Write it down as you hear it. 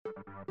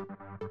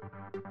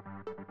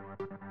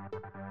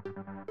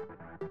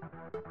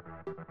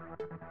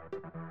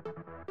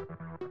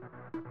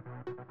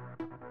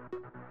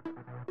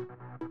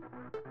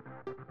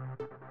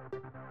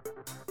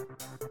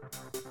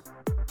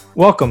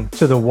Welcome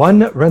to the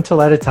One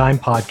Rental at a Time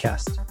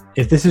podcast.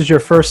 If this is your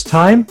first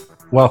time,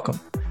 welcome.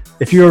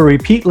 If you're a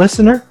repeat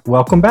listener,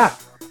 welcome back.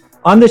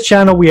 On this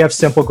channel, we have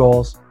simple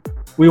goals.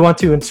 We want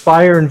to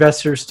inspire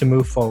investors to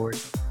move forward.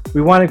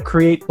 We want to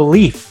create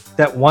belief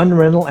that one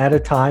rental at a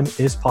time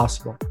is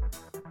possible.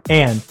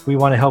 And we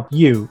want to help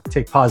you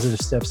take positive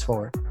steps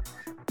forward.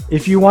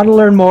 If you want to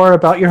learn more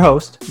about your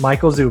host,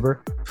 Michael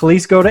Zuber,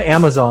 please go to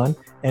Amazon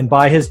and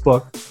buy his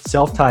book,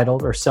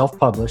 self-titled or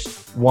self-published,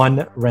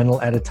 One Rental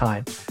at a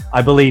Time.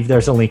 I believe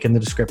there's a link in the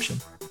description.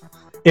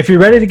 If you're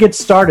ready to get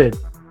started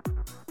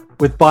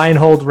with buy and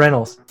hold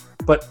rentals,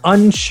 but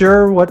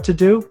unsure what to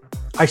do,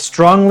 I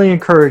strongly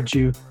encourage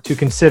you to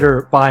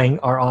consider buying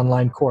our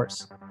online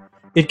course.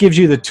 It gives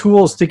you the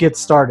tools to get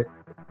started,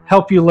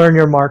 help you learn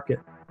your market,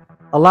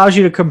 allows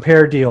you to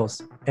compare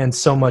deals, and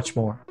so much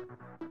more.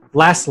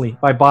 Lastly,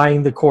 by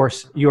buying the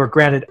course, you are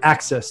granted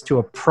access to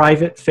a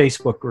private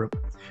Facebook group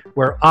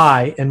where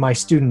I and my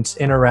students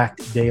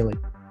interact daily.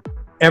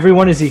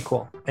 Everyone is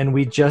equal, and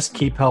we just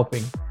keep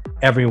helping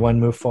everyone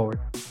move forward.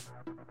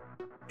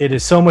 It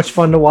is so much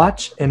fun to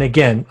watch, and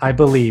again, I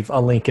believe a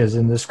link is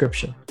in the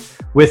description.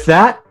 With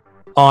that,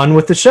 on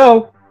with the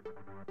show.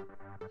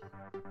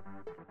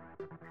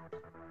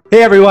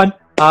 Hey everyone,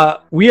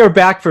 we are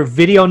back for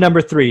video number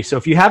 3. So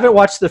if you haven't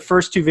watched the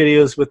first 2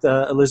 videos with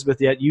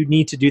Elizabeth yet, you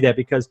need to do that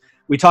because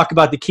we talk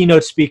about the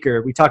keynote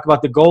speaker, we talk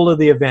about the goal of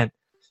the event.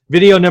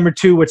 Video number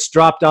 2, which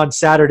dropped on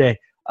Saturday,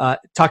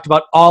 talked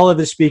about all of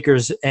the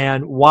speakers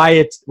and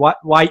why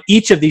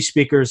each of these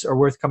speakers are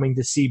worth coming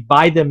to see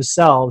by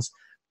themselves,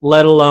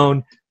 let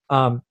alone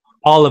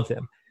all of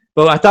them.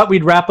 But I thought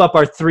we'd wrap up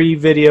our 3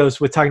 videos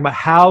with talking about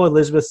how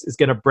Elizabeth is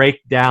going to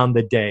break down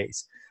the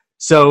days.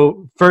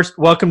 So first,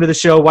 welcome to the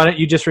show. Why don't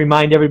you just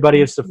remind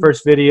everybody it's the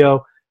first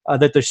video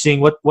that they're seeing,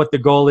 what the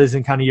goal is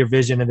and kind of your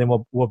vision, and then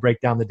we'll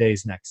break down the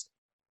days next.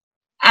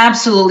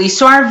 Absolutely.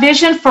 So our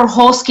vision for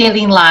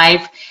Wholesaling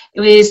Live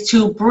is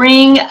to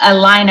bring a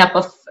lineup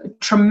of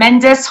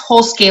tremendous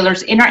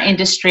wholesalers in our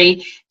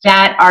industry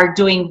that are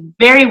doing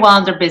very well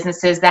in their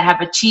businesses, that have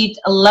achieved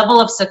a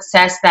level of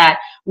success that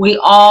we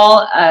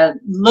all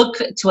look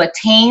to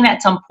attain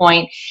at some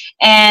point.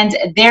 And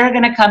they're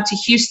going to come to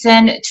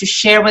Houston to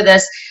share with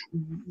us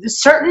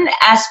certain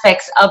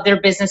aspects of their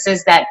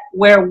businesses that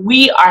where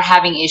we are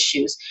having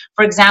issues.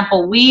 For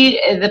example,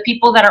 the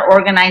people that are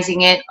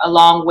organizing it,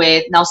 along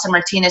with Nelson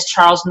Martinez,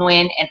 Charles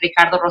Nguyen, and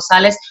Ricardo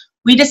Rosales,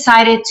 we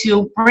decided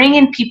to bring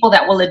in people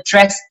that will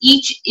address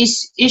each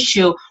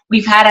issue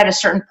we've had at a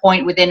certain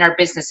point within our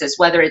businesses,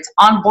 whether it's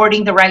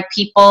onboarding the right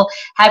people,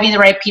 having the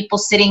right people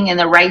sitting in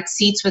the right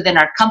seats within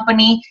our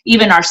company,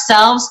 even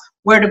ourselves,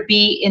 where to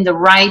be in the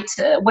right,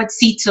 what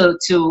seat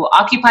to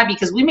occupy,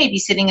 because we may be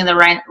sitting in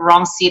the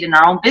wrong seat in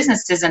our own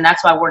businesses, and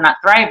that's why we're not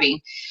thriving.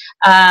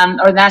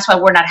 Or that's why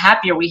we're not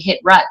happy, or we hit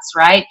ruts,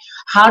 right?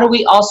 How do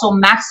we also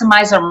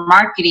maximize our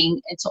marketing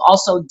and to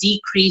also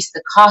decrease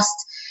the cost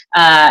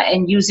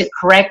and use it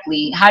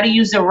correctly? How to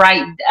use the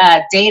right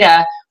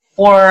data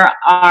for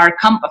our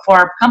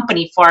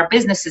company, for our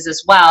businesses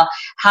as well.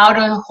 How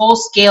to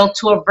wholesale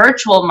to a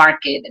virtual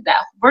market.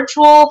 That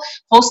virtual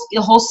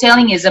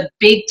wholesaling is a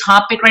big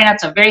topic right now.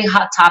 It's a very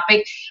hot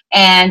topic,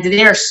 and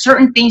there are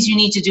certain things you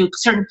need to do,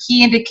 certain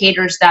key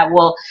indicators that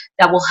will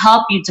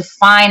help you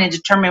define and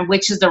determine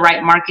which is the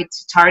right market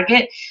to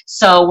target.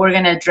 So we're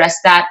going to address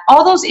that.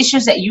 All those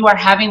issues that you are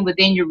having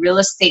within your real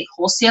estate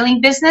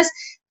wholesaling business,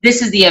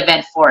 this is the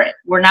event for it.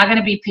 We're not going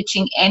to be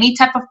pitching any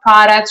type of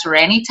products or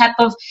any type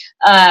of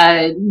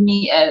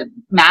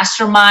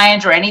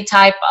mastermind or any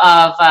type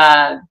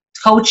of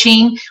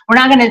coaching. We're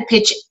not going to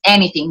pitch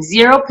anything.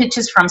 0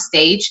 pitches from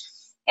stage.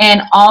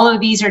 And all of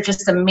these are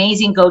just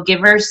amazing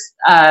go-givers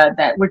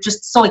that we're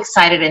just so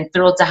excited and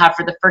thrilled to have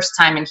for the first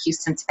time in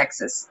Houston,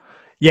 Texas.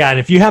 Yeah, and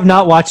if you have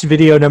not watched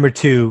video number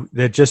 2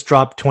 that just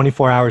dropped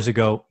 24 hours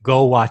ago,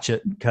 go watch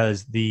it,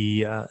 because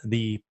the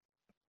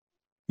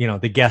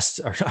guests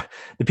are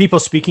the people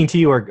speaking to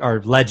you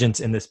are legends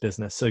in this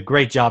business. So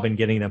great job in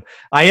getting them.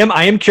 I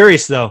am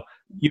curious though.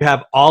 You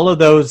have all of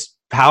those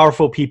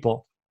powerful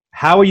people.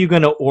 How are you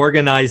going to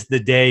organize the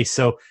day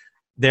so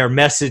their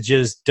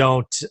messages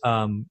don't,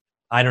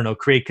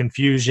 create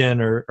confusion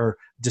or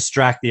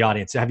distract the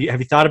audience? Have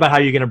you thought about how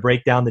you're going to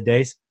break down the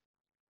days?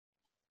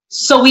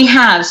 So we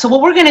have. So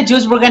what we're going to do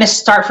is we're going to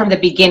start from the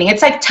beginning.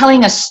 It's like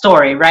telling a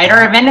story, right?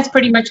 Our event is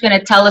pretty much going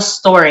to tell a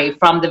story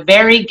from the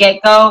very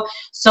get-go.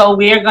 So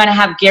we're going to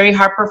have Gary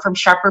Harper from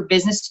Sharper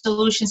Business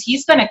Solutions.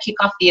 He's going to kick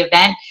off the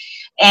event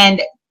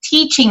and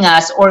teaching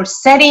us or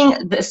setting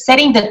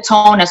the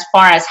tone as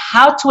far as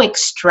how to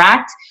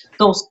extract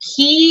those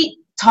key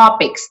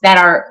topics that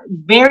are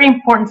very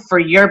important for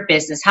your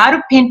business, how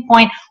to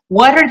pinpoint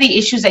what are the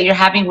issues that you're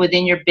having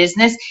within your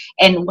business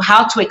and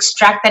how to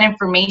extract that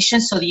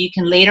information so that you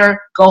can later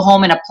go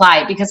home and apply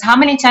it. Because how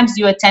many times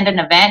do you attend an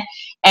event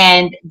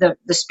And the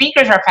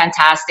speakers are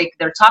fantastic.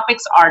 Their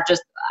topics are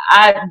just,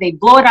 they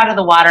blow it out of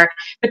the water.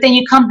 But then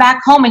you come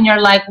back home and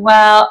you're like,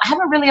 well, I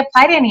haven't really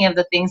applied any of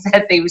the things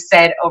that they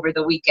said over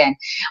the weekend.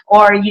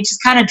 Or you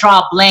just kind of draw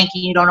a blank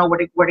and you don't know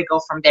where to go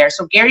from there.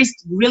 So Gary's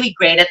really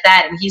great at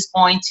that, and he's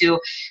going to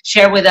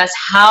share with us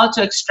how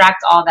to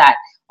extract all that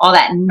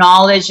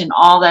knowledge and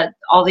all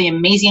the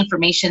amazing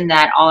information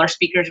that all our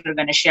speakers are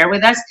going to share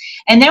with us.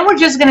 And then we're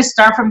just going to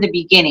start from the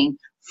beginning,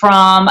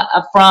 from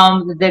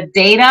the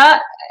data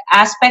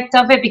aspect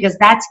of it, because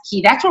that's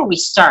key. That's where we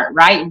start,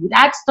 right?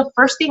 That's the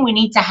first thing we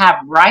need to have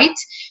right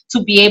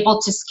to be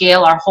able to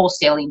scale our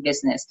wholesaling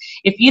business.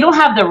 If you don't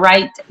have the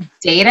right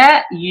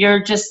data,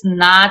 you're just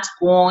not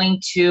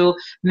going to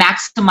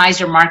maximize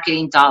your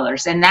marketing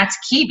dollars. And that's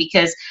key,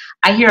 because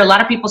I hear a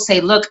lot of people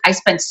say, look, I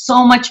spent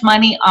so much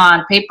money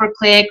on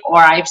pay-per-click, or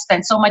I've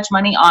spent so much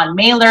money on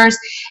mailers,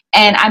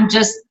 and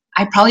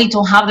I probably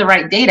don't have the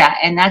right data.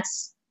 And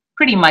that's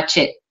pretty much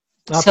it.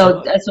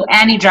 Absolutely. So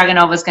Annie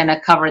Draganova is going to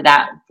cover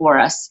that for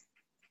us.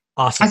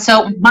 Awesome. And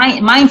so my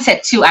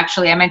mindset too,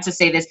 actually, I meant to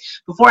say this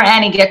before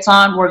Annie gets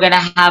on. We're going to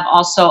have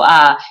also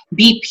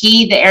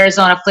BP, the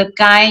Arizona Flip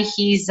guy.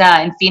 He's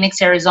in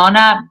Phoenix,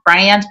 Arizona,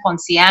 Brian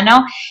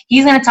Ponciano.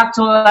 He's going to talk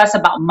to us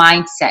about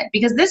mindset,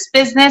 because this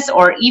business,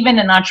 or even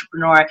an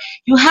entrepreneur,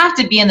 you have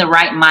to be in the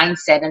right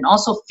mindset, and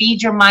also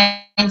feed your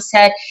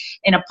mindset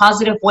in a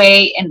positive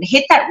way and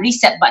hit that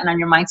reset button on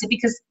your mindset,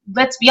 because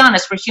let's be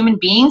honest, we're human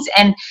beings,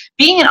 and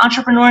being an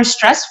entrepreneur is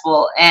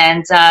stressful.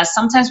 And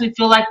sometimes we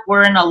feel like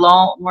we're in a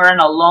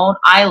lone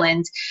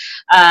island,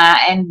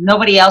 and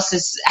nobody else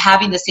is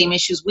having the same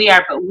issues we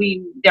are. But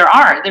there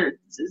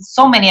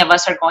so many of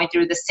us are going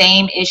through the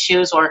same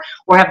issues, or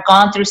have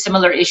gone through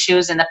similar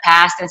issues in the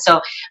past. And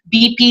so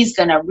BP is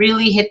going to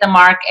really hit the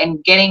mark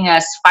and getting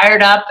us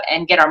fired up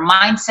and get our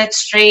mindset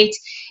straight,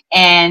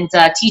 and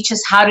teach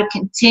us how to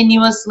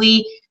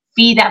continuously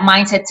feed that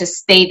mindset to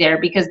stay there.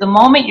 Because the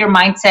moment your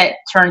mindset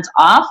turns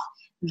off,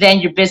 then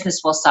your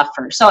business will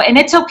suffer. So, and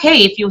it's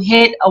okay if you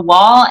hit a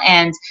wall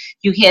and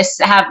you hit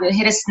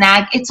a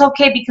snag. It's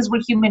okay, because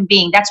we're human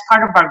beings. That's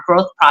part of our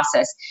growth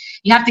process.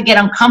 You have to get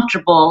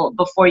uncomfortable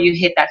before you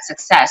hit that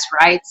success,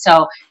 right?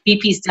 So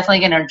BP is definitely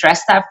going to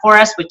address that for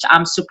us, which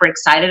I'm super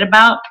excited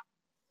about.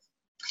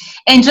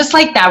 And just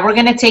like that, we're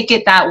going to take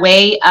it that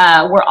way.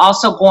 We're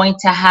also going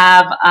to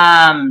have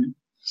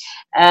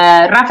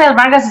Rafael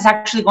Vargas is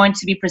actually going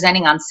to be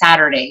presenting on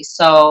Saturday.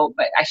 So,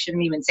 but I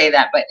shouldn't even say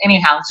that. But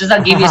anyhow,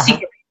 I'll give you a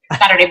secret.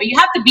 Saturday, but you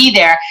have to be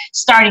there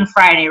starting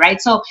Friday, right?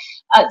 So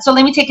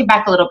let me take it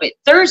back a little bit.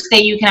 Thursday,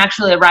 you can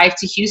actually arrive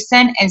to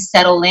Houston and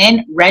settle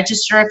in,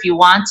 register if you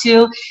want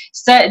to.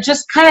 So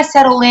just kind of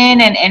settle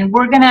in, and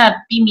we're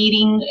gonna be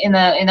meeting in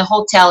the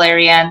hotel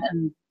area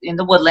and in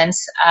the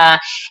Woodlands,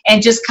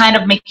 and just kind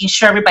of making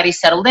sure everybody's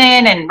settled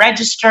in and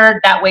registered.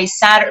 That way,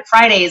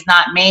 Friday is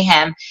not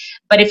mayhem.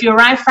 But if you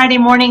arrive Friday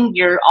morning,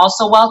 you're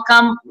also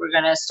welcome. We're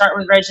gonna start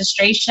with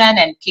registration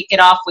and kick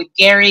it off with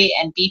Gary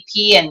and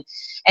BP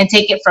and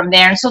take it from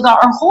there. And so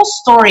our whole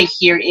story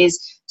here is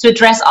to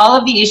address all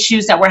of the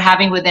issues that we're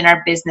having within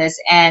our business,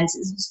 and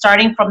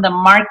starting from the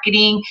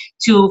marketing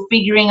to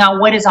figuring out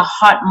what is a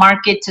hot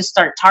market to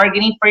start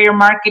targeting for your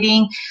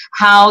marketing,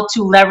 how to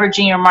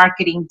leveraging your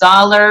marketing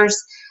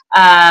dollars,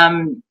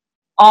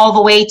 all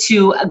the way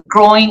to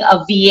growing a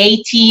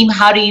VA team,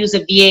 how to use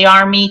a VA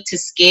army to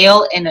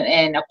scale and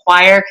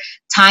acquire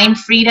time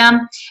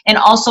freedom. And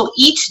also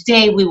each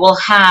day we will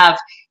have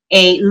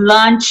a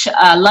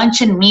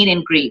luncheon meet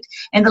and greet.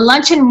 And the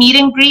luncheon meet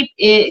and greet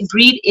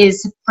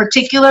is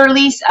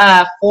particularly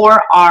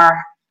for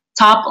our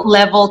top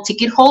level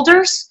ticket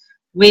holders,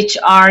 which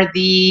are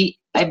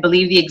I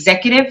believe the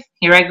executive.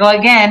 Here I go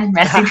again,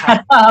 messing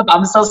that up.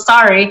 I'm so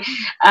sorry.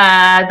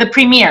 The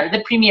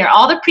premier.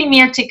 All the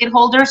premier ticket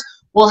holders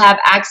will have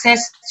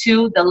access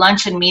to the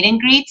luncheon meet and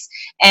greets,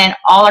 and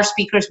all our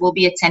speakers will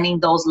be attending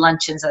those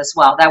luncheons as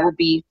well. That will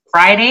be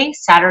Friday,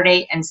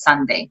 Saturday, and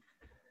Sunday.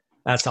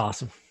 That's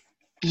awesome.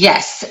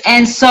 Yes.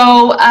 And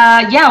so,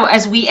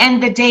 as we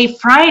end the day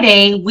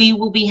Friday, we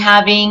will be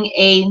having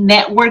a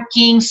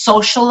networking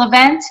social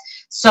event.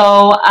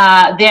 So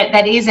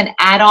that is an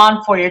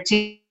add-on for your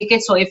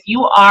ticket. So if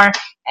you are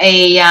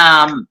a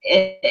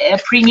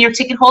premier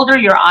ticket holder,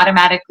 you're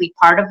automatically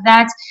part of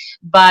that.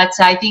 But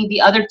I think the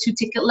other two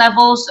ticket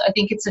levels, I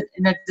think it's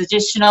an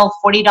additional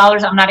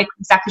 $40. I'm not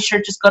exactly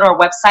sure. Just go to our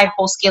website,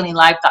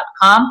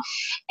 wholescalinglive.com,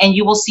 and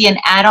you will see an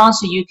add-on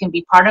so you can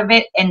be part of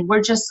it. And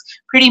we're just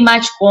pretty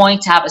much going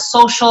to have a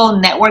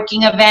social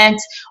networking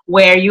event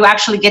where you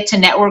actually get to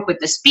network with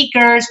the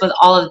speakers, with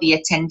all of the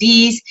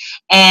attendees,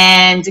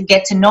 and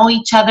get to know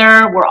each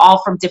other. We're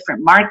all from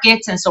different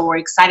markets, and so we're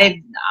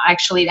excited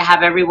actually to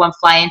have everyone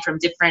fly in from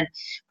different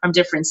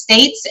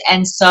states.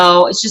 And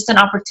so it's just an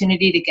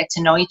opportunity to get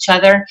to know each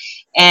other,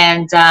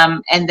 and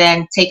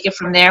then take it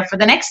from there for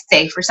the next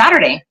day, for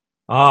Saturday.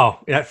 Oh,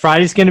 yeah,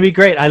 Friday's going to be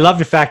great. I love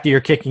the fact that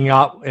you're kicking it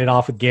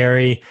off with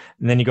Gary,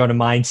 and then you go to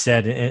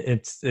mindset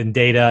and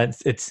data.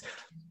 It's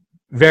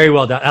very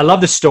well done. I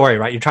love the story,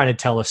 right? You're trying to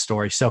tell a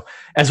story. So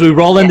as we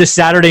roll into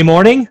Saturday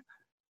morning,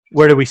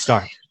 where do we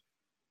start?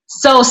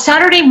 So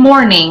Saturday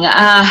morning,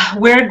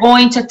 we're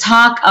going to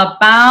talk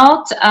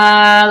about,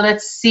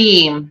 let's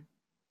see,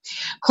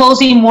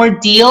 closing more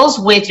deals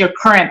with your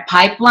current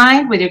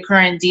pipeline, with your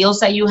current deals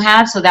that you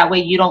have, so that way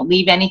you don't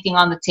leave anything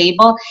on the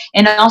table,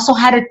 and also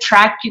how to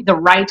track the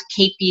right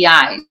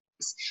KPIs.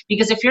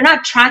 Because if you're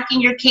not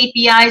tracking your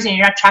KPIs and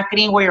you're not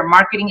tracking where your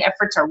marketing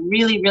efforts are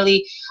really,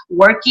 really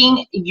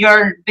working,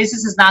 your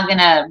business is not going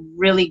to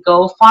really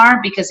go far.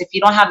 Because if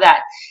you don't have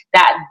that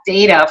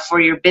data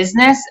for your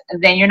business,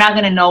 then you're not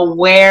going to know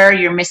where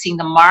you're missing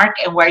the mark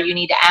and where you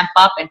need to amp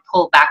up and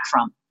pull back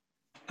from.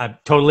 I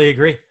totally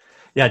agree.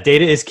 Yeah,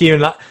 data is key.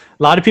 And a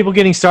lot of people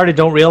getting started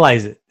don't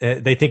realize it.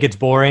 They think it's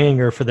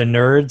boring or for the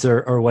nerds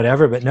or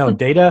whatever, but no,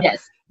 data.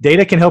 Yes.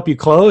 Data can help you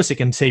close. It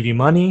can save you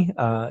money.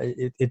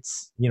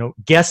 It's,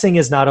 guessing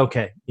is not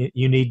okay.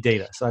 You need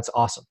data. So that's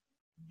awesome.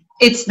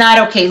 It's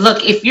not okay.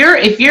 Look, if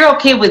you're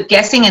okay with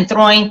guessing and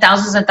throwing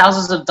thousands and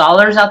thousands of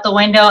dollars out the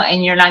window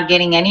and you're not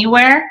getting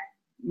anywhere,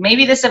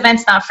 maybe this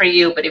event's not for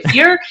you. But if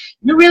you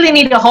really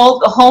need to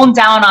hone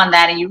down on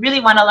that and you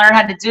really want to learn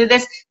how to do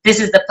this,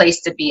 this is the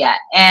place to be at.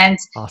 And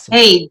awesome.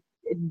 Hey,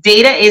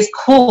 data is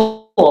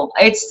cool.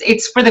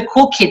 It's for the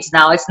cool kids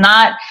now. It's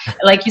not,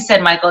 like you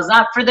said, Michael, it's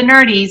not for the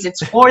nerdies.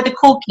 It's for the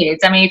cool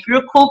kids. I mean, if you're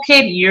a cool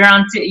kid, you're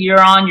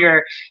on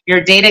your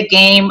data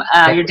game.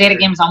 Your data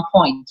game's on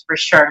point for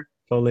sure.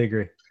 Totally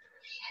agree.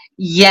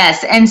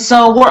 Yes, and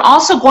so we're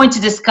also going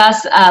to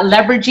discuss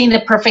leveraging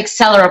the perfect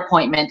seller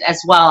appointment as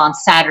well on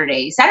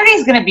Saturday. Saturday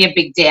is going to be a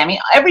big day. I mean,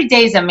 every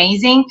day is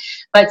amazing,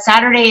 but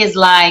Saturday is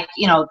like,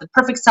 the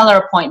perfect seller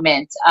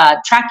appointment,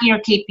 tracking your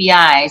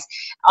KPIs,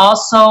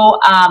 also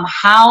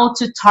how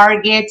to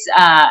target,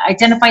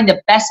 identifying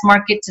the best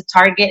market to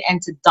target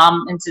and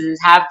to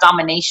have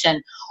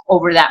domination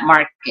over that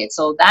market.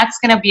 So that's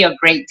going to be a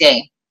great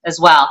day as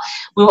well.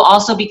 We will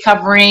also be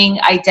covering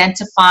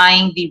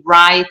identifying the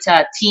right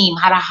team,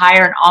 how to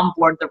hire and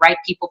onboard the right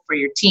people for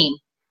your team,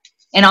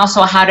 and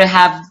also how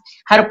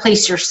to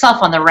place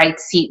yourself on the right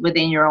seat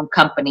within your own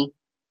company.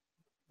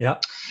 Yeah.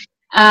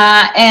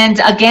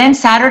 And again,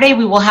 Saturday,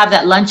 we will have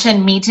that lunch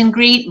and meet and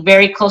greet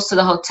very close to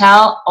the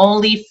hotel,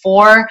 only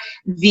for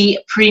the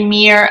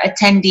premier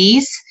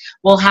attendees.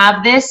 We'll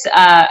have this.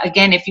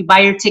 Again, if you buy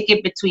your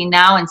ticket between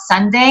now and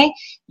Sunday,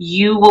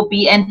 you will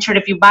be entered.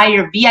 If you buy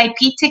your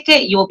VIP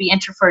ticket, you will be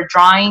entered for a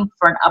drawing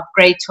for an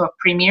upgrade to a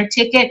premier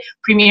ticket.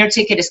 Premier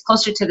ticket is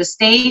closer to the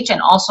stage, and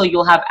also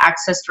you'll have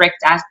direct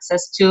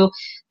access to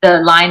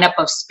the lineup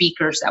of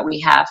speakers that we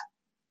have.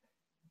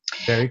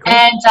 Very cool.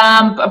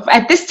 And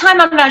at this time,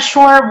 I'm not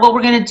sure what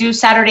we're going to do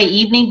Saturday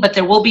evening, but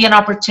there will be an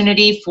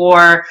opportunity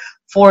for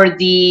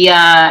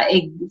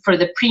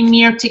the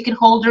premier ticket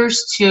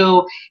holders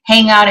to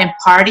hang out and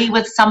party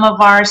with some of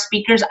our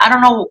speakers. I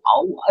don't know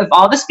if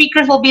all the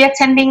speakers will be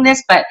attending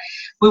this, but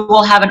we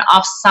will have an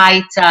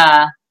off-site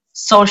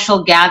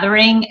social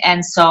gathering,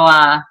 and so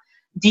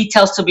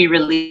details to be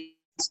released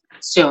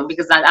soon,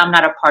 because I'm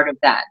not a part of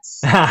that.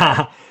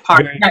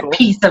 That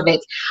piece of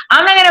it.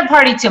 I'm not going to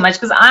party too much,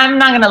 because I'm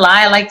not going to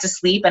lie, I like to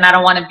sleep, and I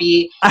don't want to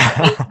be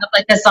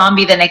like a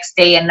zombie the next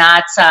day and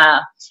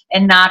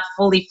not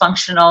fully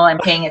functional and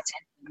paying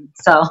attention.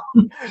 So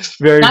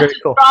very not to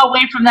cool. Draw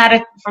away from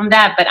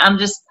that, but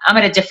I'm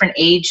at a different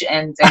age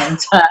and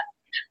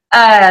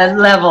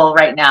level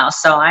right now,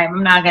 so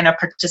I'm not going to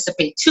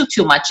participate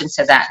too much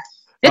into that.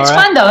 It's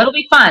fun though. It'll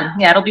be fun.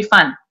 Yeah, it'll be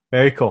fun.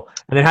 Very cool.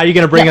 And then how are you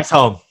going to bring us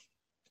home?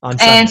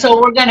 And so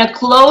we're going to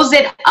close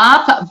it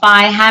up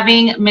by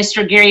having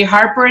Mr. Gary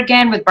Harper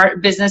again with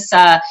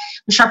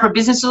Sharper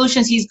Business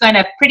Solutions. He's going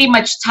to pretty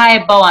much tie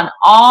a bow on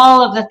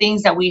all of the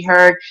things that we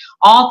heard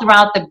all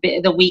throughout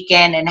the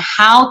weekend, and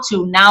how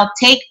to now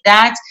take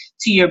that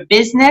to your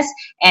business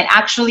and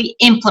actually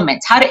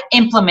how to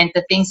implement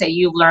the things that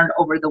you've learned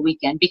over the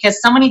weekend.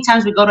 Because so many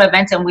times we go to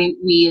events and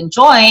we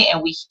enjoy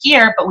and we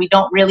hear, but we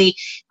don't really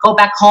go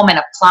back home and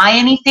apply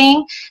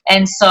anything.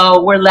 And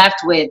so we're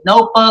left with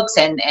notebooks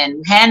and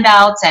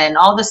handouts and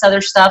all this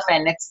other stuff,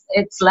 and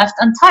it's left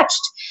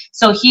untouched.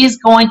 So he's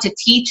going to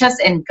teach us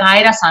and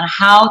guide us on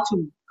how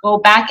to go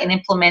back and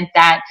implement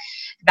that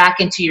back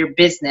into your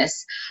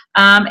business.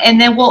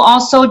 And then we'll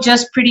also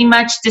just pretty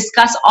much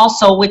discuss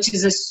also, which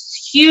is a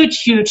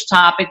huge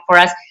topic for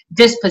us,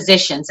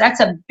 dispositions. That's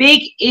a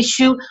big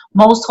issue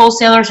most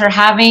wholesalers are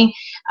having.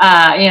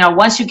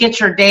 Once you get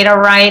your data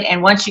right,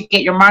 and once you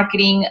get your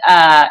marketing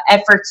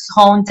efforts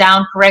honed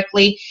down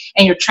correctly,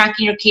 and you're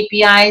tracking your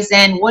KPIs,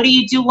 then what do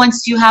you do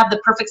once you have the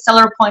perfect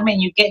seller appointment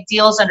and you get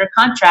deals under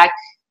contract?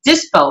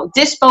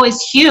 Dispo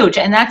is huge,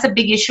 and that's a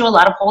big issue a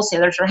lot of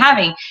wholesalers are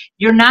having.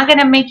 You're not going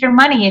to make your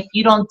money if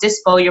you don't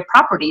dispo your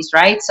properties,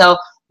 right? So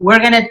we're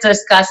going to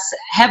discuss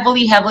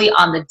heavily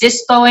on the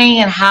dispoing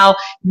and how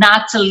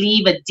not to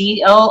leave a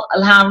deal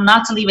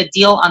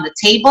on the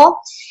table.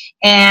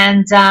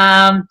 And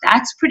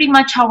that's pretty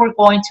much how we're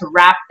going to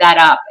wrap that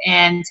up.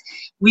 And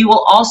we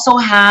will also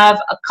have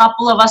a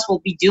couple of us will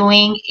be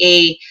doing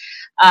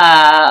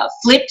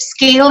flip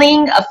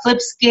scaling, a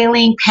flip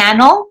scaling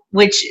panel,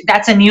 which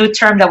that's a new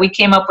term that we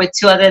came up with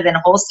too, other than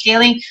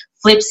wholesaling.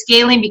 Flip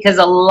scaling, because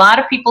a lot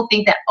of people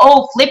think that,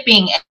 oh,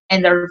 flipping,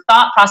 and their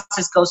thought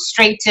process goes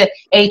straight to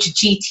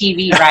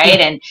HGTV,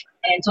 right?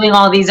 and doing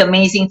all these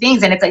amazing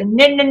things. And it's like,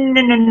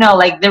 no.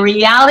 Like the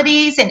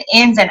realities and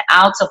ins and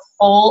outs of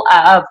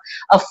of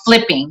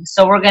flipping.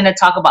 So we're going to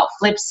talk about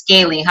flip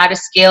scaling, how to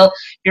scale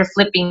your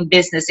flipping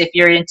business if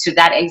you're into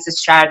that exit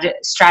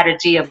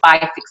strategy of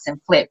buy, fix, and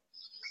flip.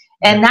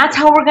 And that's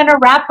how we're going to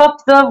wrap up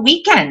the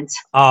weekend.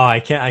 Oh, I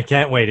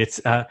can't wait.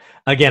 It's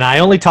again, I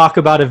only talk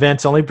about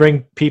events, only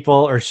bring people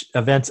or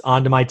events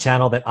onto my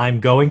channel that I'm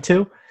going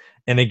to.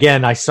 And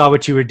again, I saw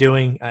what you were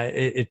doing.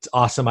 It's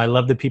awesome. I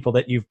love the people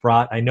that you've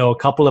brought. I know a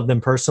couple of them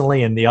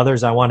personally, and the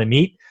others I want to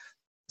meet.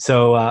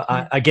 So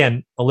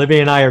again,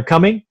 Olivia and I are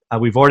coming.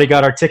 We've already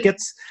got our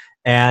tickets,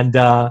 and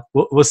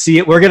we'll see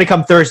it. We're going to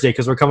come Thursday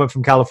because we're coming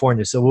from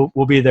California. So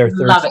we'll be there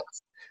Thursday. Love it.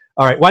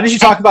 All right. Why don't you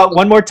talk about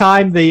one more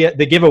time the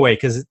giveaway?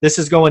 Because this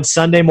is going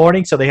Sunday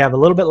morning, so they have a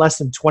little bit less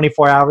than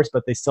 24 hours,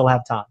 but they still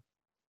have time.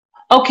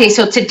 Okay,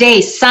 so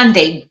today,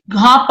 Sunday,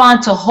 hop on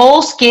to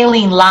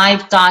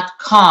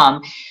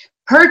wholescalinglive.com.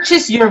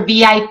 Purchase your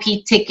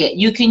VIP ticket.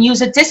 You can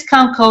use a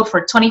discount code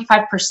for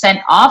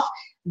 25% off,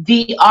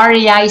 the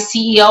REI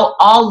CEO,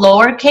 all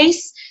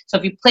lowercase. So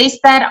if you place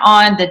that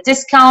on the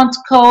discount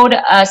code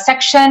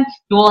section,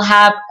 you will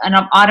have an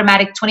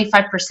automatic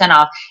 25%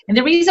 off. And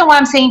the reason why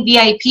I'm saying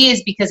VIP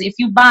is because if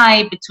you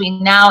buy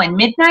between now and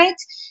midnight,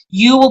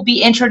 you will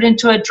be entered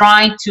into a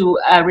drawing to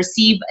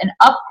receive an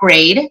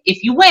upgrade.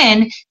 If you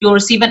win, you'll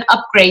receive an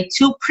upgrade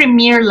to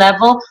premier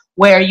level,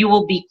 where you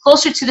will be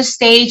closer to the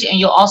stage, and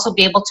you'll also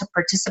be able to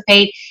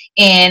participate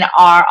in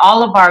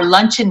all of our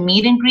lunch and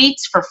meet and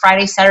greets for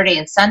Friday, Saturday,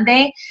 and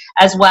Sunday,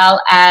 as well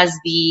as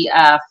the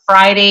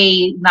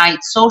Friday night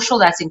social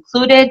that's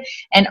included.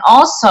 And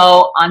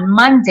also on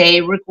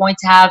Monday, we're going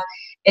to have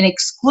an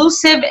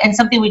exclusive and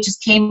something we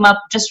just came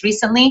up just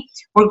recently.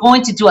 We're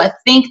going to do a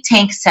think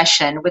tank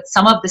session with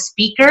some of the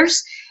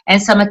speakers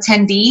and some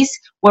attendees,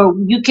 where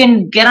you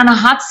can get on a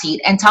hot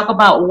seat and talk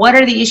about what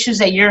are the issues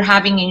that you're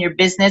having in your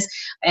business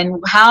and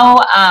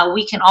how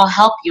we can all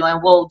help you.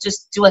 And we'll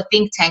just do a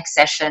think tank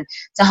session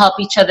to help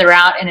each other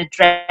out and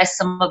address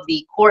some of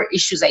the core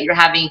issues that you're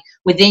having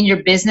within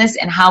your business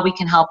and how we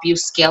can help you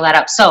scale that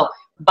up. So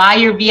buy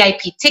your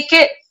VIP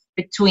ticket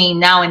between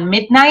now and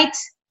midnight.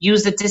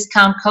 Use the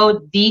discount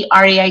code, the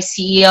REI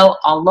CEO,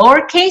 all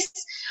lowercase,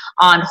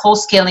 on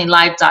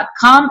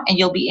wholescalinglive.com, and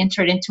you'll be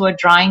entered into a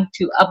drawing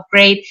to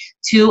upgrade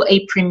to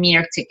a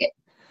premier ticket.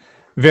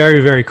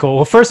 Very, very cool.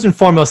 Well, first and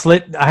foremost,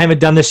 I haven't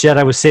done this yet.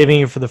 I was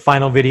saving it for the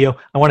final video.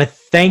 I want to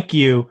thank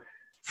you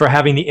for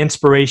having the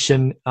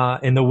inspiration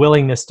and the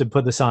willingness to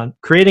put this on.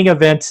 Creating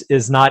events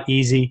is not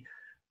easy.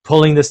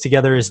 Pulling this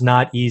together is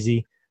not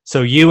easy.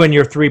 So you and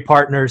your three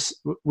partners,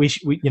 we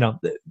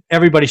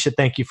everybody should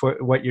thank you for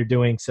what you're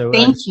doing. So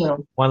thank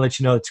you. Want to let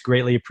you know it's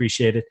greatly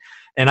appreciated.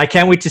 And I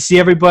can't wait to see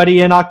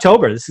everybody in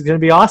October. This is going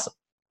to be awesome.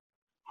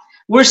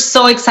 We're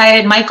so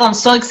excited, Michael. I'm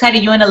so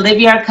excited you and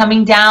Olivia are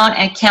coming down,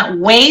 and can't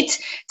wait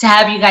to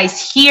have you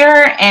guys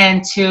here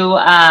and to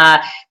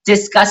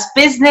discuss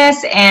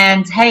business.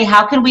 And hey,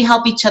 how can we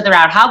help each other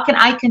out? How can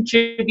I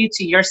contribute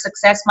to your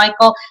success,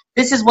 Michael?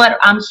 This is what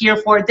I'm here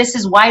for. This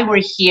is why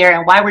we're here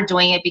and why we're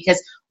doing it,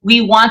 because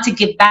we want to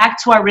give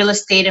back to our real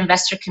estate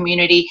investor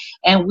community,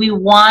 and we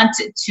want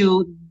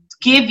to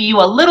give you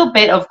a little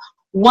bit of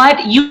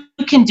what you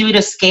can do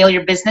to scale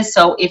your business.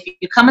 So if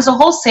you come as a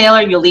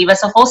wholesaler, you'll leave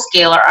as a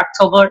wholesaler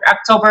October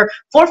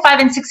 4, 5,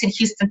 and 6 in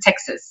Houston,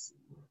 Texas.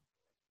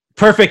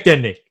 Perfect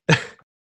ending.